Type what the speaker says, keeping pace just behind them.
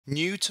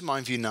New to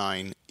MindView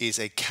 9 is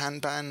a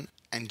Kanban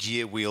and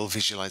year wheel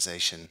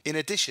visualization. In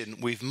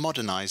addition, we've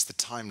modernized the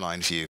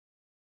timeline view.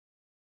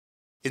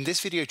 In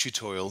this video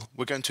tutorial,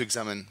 we're going to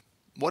examine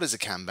what is a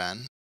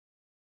Kanban,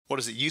 what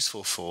is it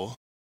useful for,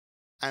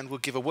 and we'll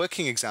give a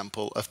working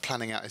example of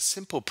planning out a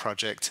simple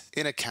project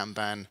in a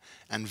Kanban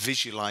and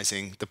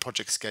visualizing the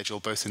project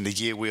schedule both in the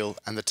year wheel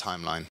and the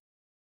timeline.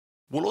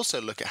 We'll also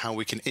look at how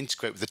we can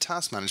integrate with the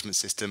task management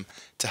system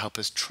to help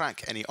us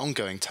track any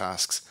ongoing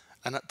tasks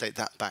and update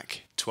that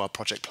back to our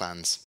project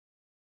plans.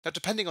 Now,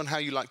 depending on how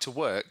you like to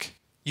work,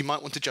 you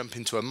might want to jump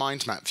into a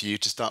mind map view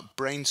to start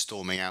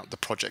brainstorming out the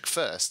project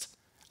first,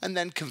 and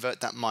then convert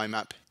that mind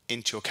map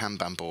into your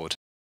Kanban board.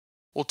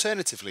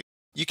 Alternatively,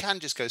 you can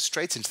just go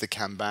straight into the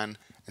Kanban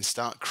and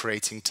start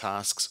creating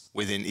tasks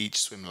within each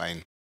swim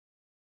lane.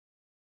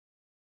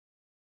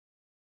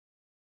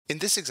 In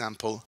this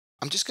example,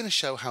 I'm just going to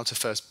show how to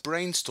first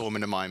brainstorm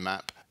in a mind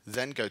map,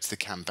 then go to the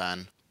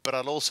Kanban, but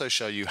I'll also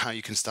show you how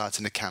you can start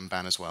in a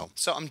Kanban as well.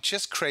 So I'm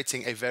just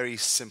creating a very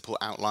simple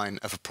outline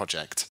of a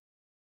project.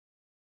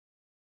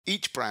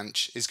 Each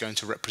branch is going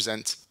to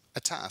represent a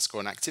task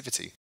or an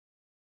activity.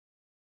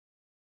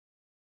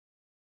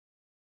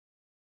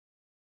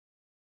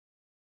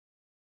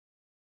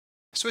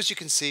 So as you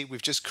can see,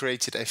 we've just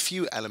created a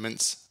few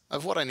elements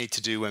of what I need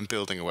to do when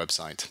building a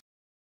website.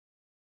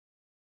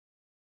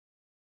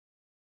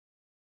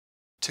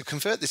 To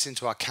convert this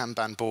into our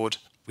Kanban board,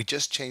 we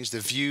just change the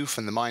view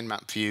from the mind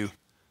map view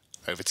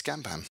over to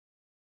Kanban.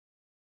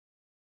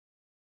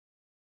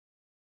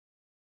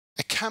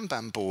 A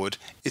Kanban board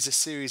is a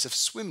series of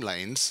swim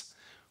lanes,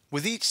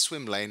 with each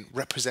swim lane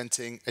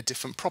representing a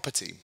different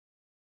property.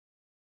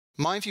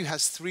 MindView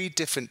has three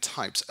different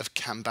types of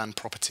Kanban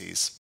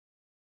properties.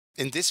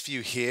 In this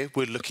view here,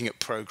 we're looking at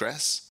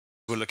progress.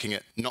 We're looking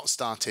at not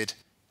started,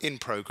 in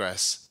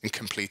progress, and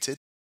completed.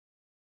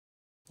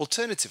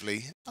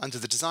 Alternatively, under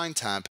the Design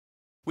tab,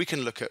 we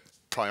can look at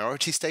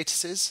priority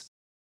statuses,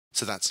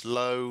 so that's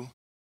low,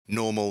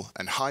 normal,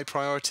 and high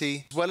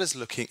priority, as well as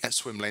looking at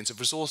swim lanes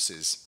of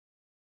resources.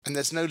 And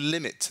there's no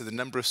limit to the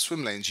number of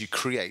swim lanes you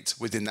create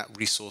within that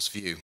resource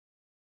view.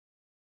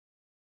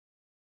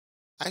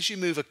 As you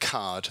move a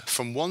card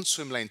from one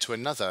swim lane to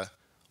another,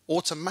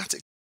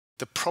 automatically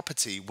the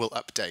property will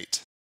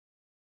update.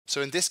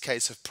 So in this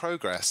case of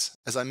progress,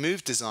 as I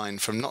move design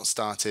from not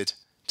started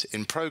to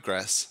in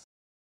progress,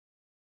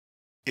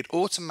 it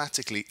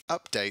automatically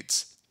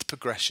updates the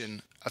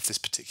progression of this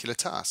particular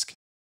task.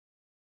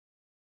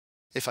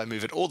 If I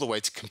move it all the way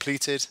to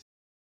completed,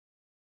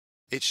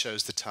 it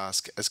shows the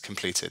task as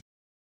completed.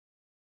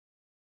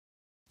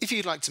 If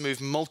you'd like to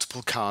move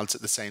multiple cards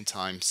at the same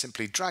time,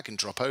 simply drag and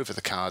drop over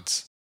the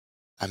cards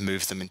and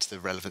move them into the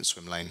relevant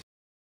swim lane.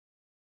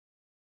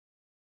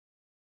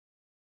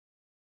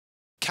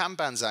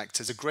 Kanbans act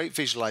as a great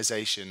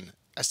visualization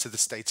as to the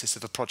status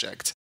of a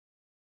project.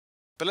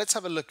 But let's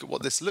have a look at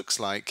what this looks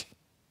like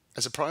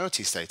as a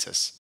priority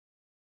status.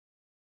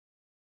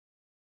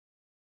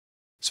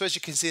 So as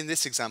you can see in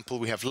this example,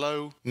 we have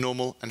low,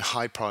 normal, and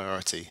high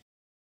priority.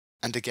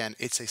 And again,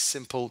 it's a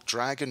simple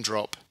drag and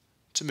drop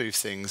to move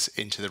things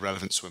into the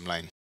relevant swim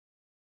lane.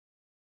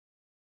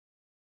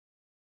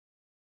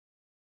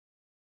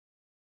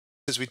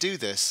 As we do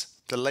this,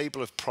 the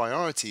label of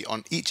priority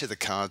on each of the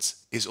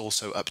cards is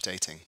also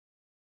updating.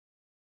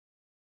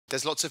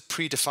 There's lots of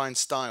predefined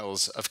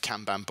styles of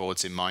Kanban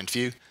boards in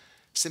MindView.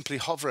 Simply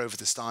hover over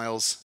the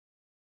styles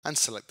and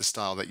select the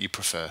style that you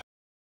prefer.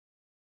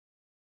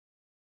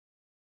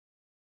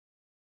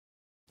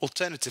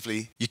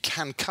 Alternatively, you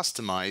can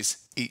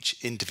customize each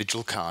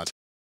individual card.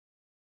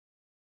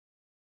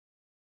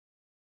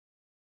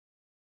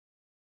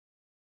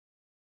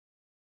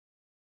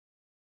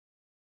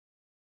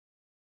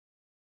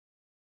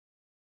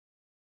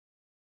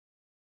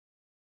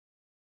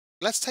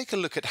 Let's take a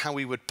look at how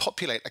we would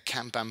populate a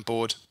Kanban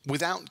board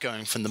without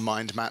going from the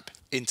mind map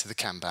into the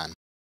Kanban.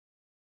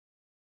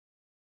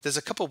 There's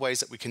a couple ways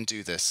that we can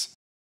do this.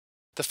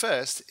 The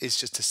first is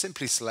just to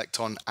simply select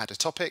on Add a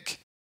Topic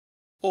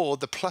or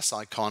the plus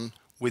icon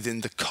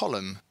within the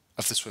column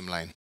of the swim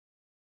lane.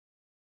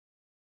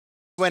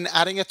 When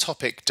adding a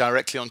topic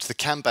directly onto the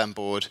Kanban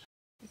board,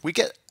 we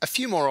get a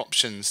few more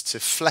options to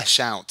flesh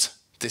out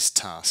this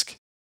task.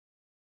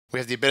 We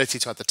have the ability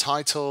to add the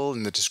title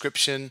and the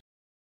description,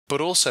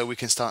 but also we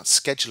can start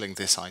scheduling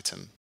this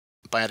item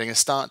by adding a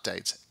start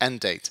date, end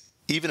date,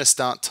 even a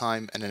start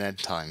time and an end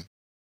time.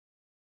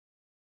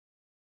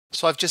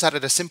 So I've just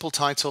added a simple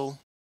title,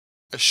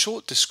 a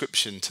short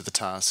description to the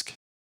task,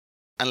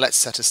 and let's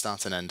set a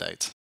start and end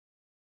date.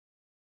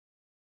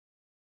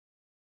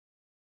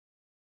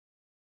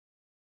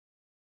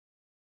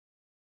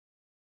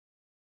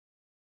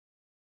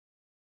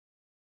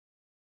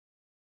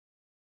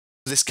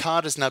 This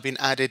card has now been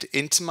added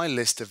into my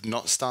list of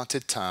not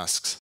started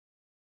tasks.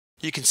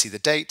 You can see the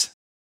date,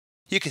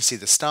 you can see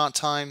the start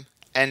time,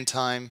 end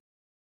time,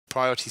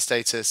 priority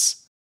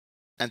status,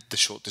 and the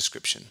short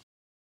description.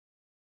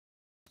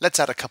 Let's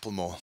add a couple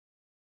more.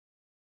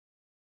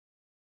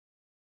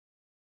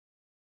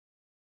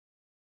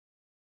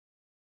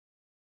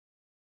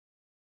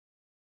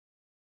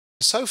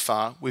 So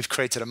far, we've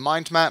created a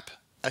mind map,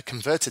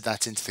 converted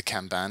that into the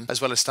Kanban,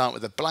 as well as start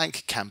with a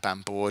blank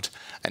Kanban board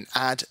and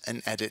add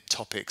and edit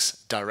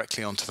topics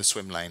directly onto the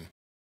swim lane.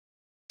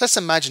 Let's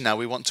imagine now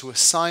we want to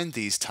assign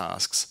these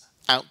tasks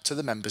out to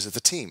the members of the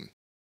team.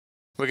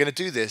 We're going to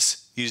do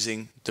this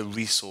using the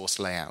resource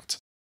layout.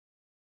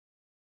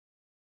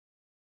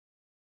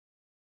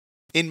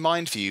 In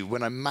MindView,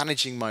 when I'm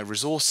managing my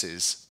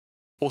resources,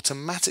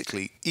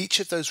 automatically each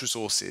of those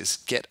resources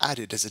get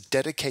added as a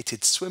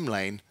dedicated swim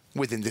lane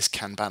within this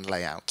Kanban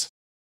layout.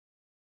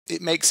 It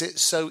makes it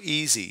so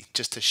easy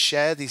just to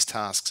share these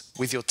tasks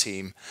with your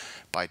team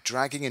by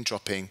dragging and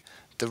dropping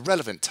the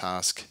relevant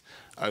task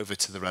over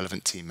to the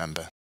relevant team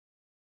member.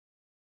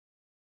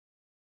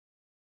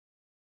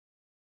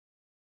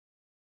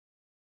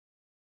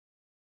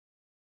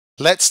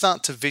 Let's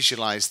start to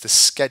visualize the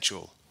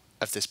schedule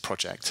of this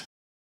project.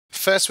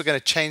 First, we're going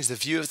to change the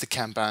view of the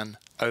Kanban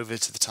over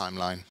to the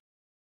timeline.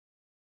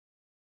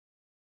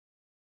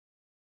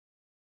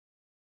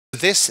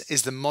 This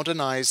is the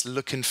modernized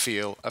look and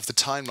feel of the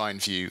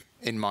timeline view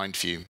in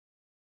MindView.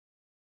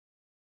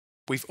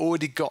 We've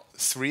already got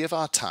 3 of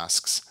our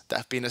tasks that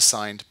have been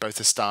assigned both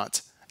a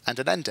start and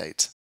an end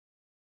date.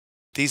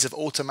 These have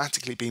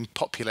automatically been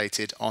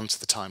populated onto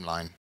the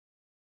timeline.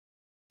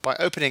 By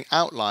opening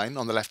Outline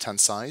on the left-hand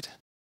side,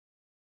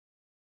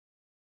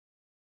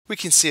 we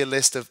can see a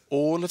list of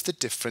all of the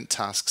different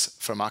tasks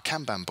from our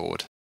Kanban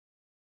board.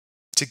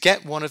 To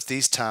get one of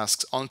these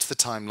tasks onto the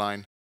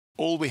timeline,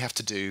 all we have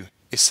to do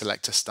is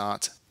select a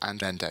start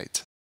and end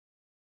date.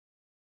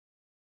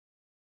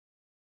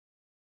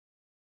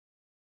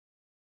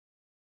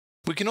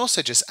 We can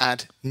also just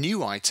add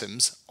new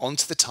items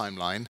onto the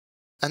timeline,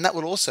 and that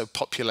will also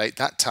populate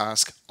that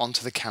task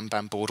onto the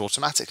Kanban board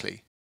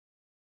automatically.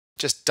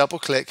 Just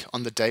double-click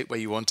on the date where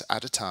you want to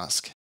add a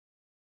task.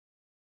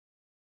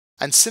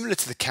 And similar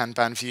to the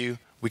Kanban view,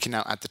 we can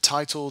now add the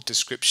title,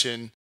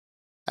 description,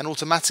 and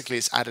automatically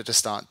it's added a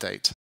start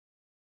date.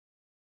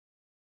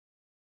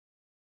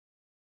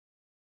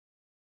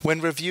 When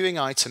reviewing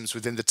items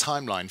within the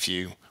timeline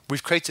view,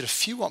 we've created a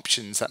few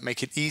options that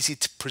make it easy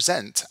to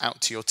present out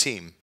to your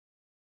team.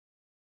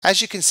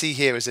 As you can see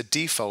here as a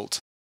default,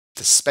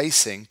 the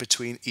spacing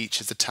between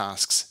each of the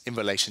tasks in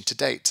relation to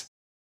date.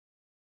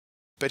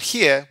 But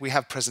here we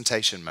have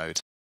presentation mode.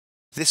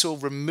 This will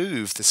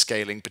remove the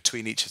scaling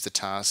between each of the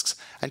tasks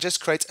and just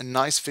create a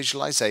nice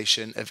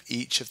visualization of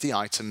each of the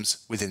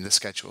items within the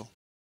schedule.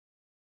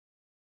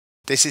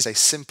 This is a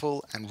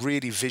simple and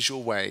really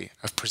visual way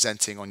of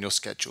presenting on your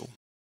schedule.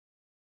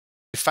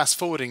 Fast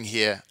forwarding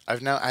here,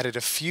 I've now added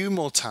a few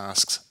more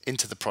tasks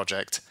into the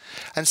project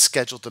and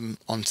scheduled them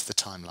onto the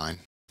timeline.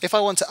 If I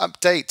want to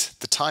update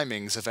the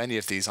timings of any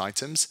of these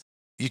items,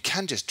 you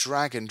can just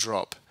drag and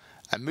drop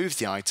and move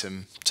the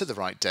item to the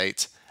right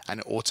date, and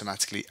it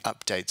automatically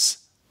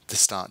updates the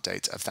start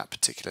date of that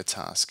particular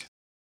task.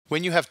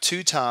 When you have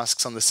 2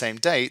 tasks on the same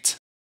date,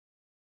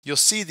 you'll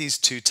see these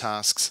 2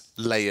 tasks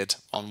layered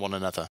on one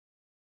another.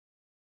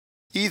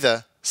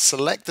 Either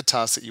select the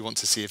task that you want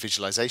to see a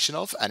visualization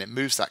of and it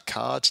moves that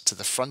card to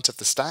the front of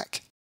the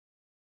stack.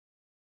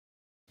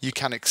 You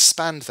can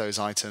expand those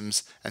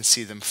items and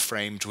see them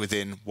framed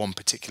within one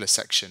particular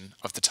section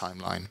of the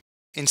timeline.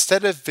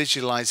 Instead of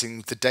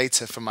visualizing the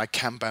data from my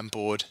Kanban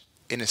board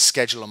in a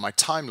schedule on my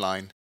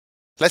timeline,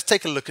 let's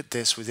take a look at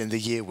this within the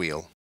year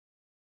wheel.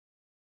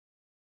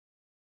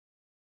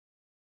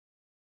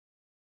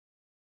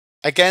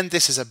 Again,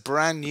 this is a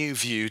brand new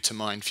view to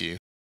MindView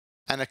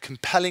and a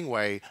compelling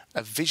way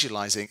of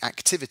visualizing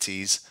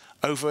activities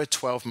over a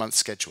 12-month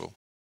schedule.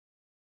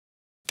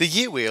 The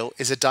year wheel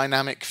is a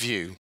dynamic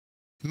view,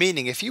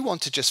 meaning if you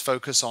want to just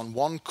focus on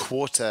one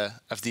quarter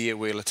of the year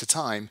wheel at a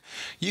time,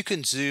 you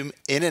can zoom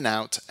in and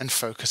out and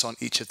focus on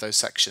each of those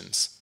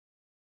sections.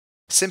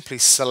 Simply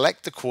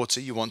select the quarter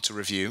you want to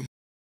review,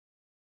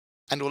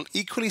 and we'll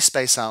equally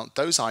space out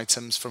those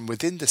items from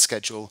within the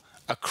schedule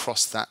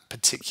across that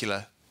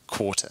particular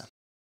quarter.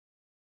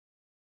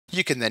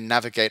 You can then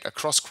navigate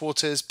across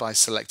quarters by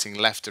selecting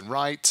left and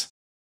right,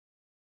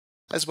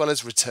 as well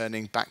as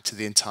returning back to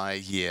the entire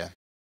year.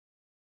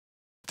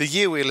 The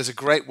year wheel is a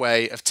great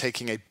way of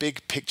taking a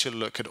big picture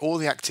look at all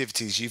the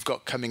activities you've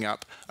got coming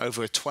up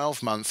over a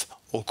 12-month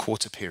or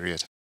quarter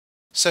period.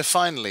 So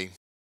finally,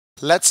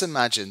 let's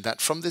imagine that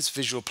from this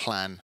visual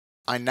plan,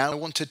 I now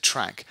want to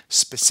track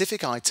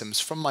specific items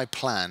from my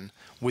plan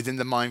within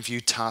the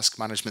MindView task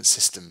management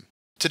system.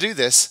 To do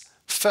this,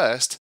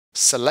 first,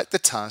 select the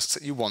tasks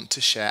that you want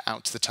to share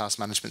out to the task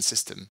management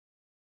system.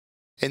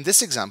 In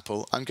this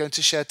example, I'm going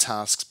to share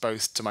tasks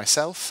both to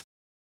myself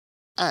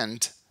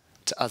and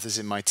to others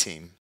in my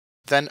team.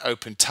 Then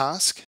open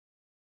Task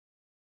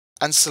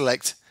and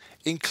select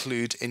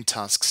Include in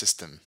Task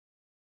System.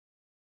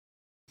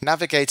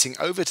 Navigating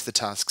over to the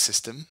task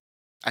system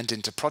and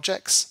into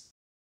Projects,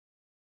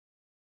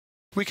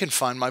 we can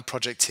find my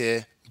project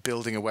here,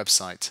 Building a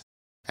Website,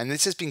 and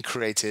this has been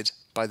created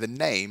by the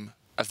name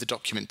of the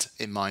document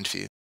in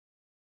MindView.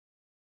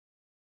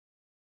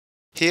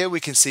 Here we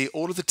can see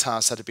all of the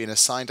tasks that have been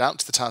assigned out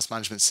to the task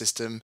management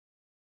system,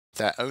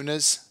 their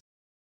owners,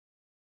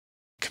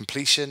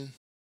 completion,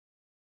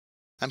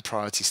 and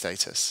priority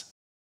status.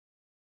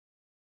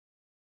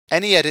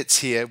 Any edits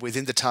here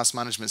within the task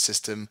management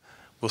system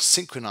will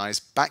synchronize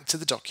back to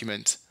the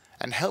document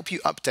and help you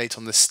update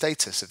on the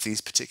status of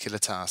these particular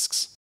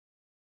tasks.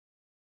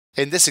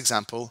 In this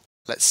example,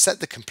 let's set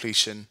the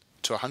completion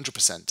to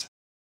 100%.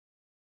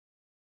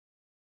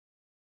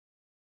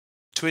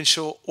 To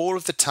ensure all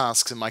of the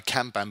tasks in my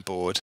Kanban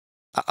board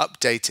are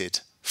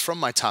updated from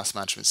my task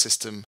management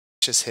system,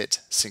 just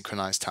hit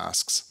Synchronize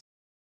Tasks.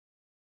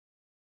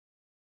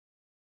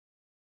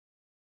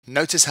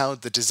 Notice how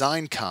the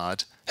design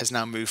card has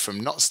now moved from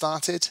not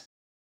started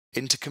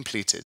into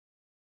completed.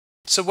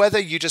 So whether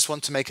you just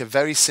want to make a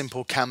very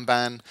simple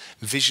Kanban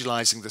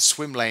visualizing the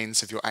swim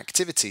lanes of your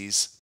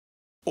activities,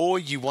 or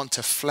you want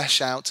to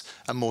flesh out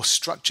a more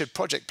structured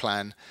project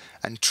plan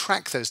and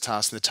track those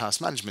tasks in the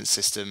task management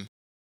system,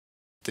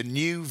 the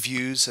new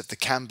views of the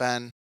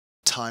Kanban,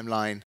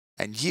 timeline,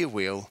 and year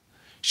wheel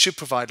should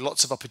provide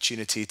lots of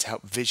opportunity to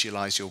help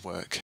visualize your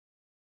work.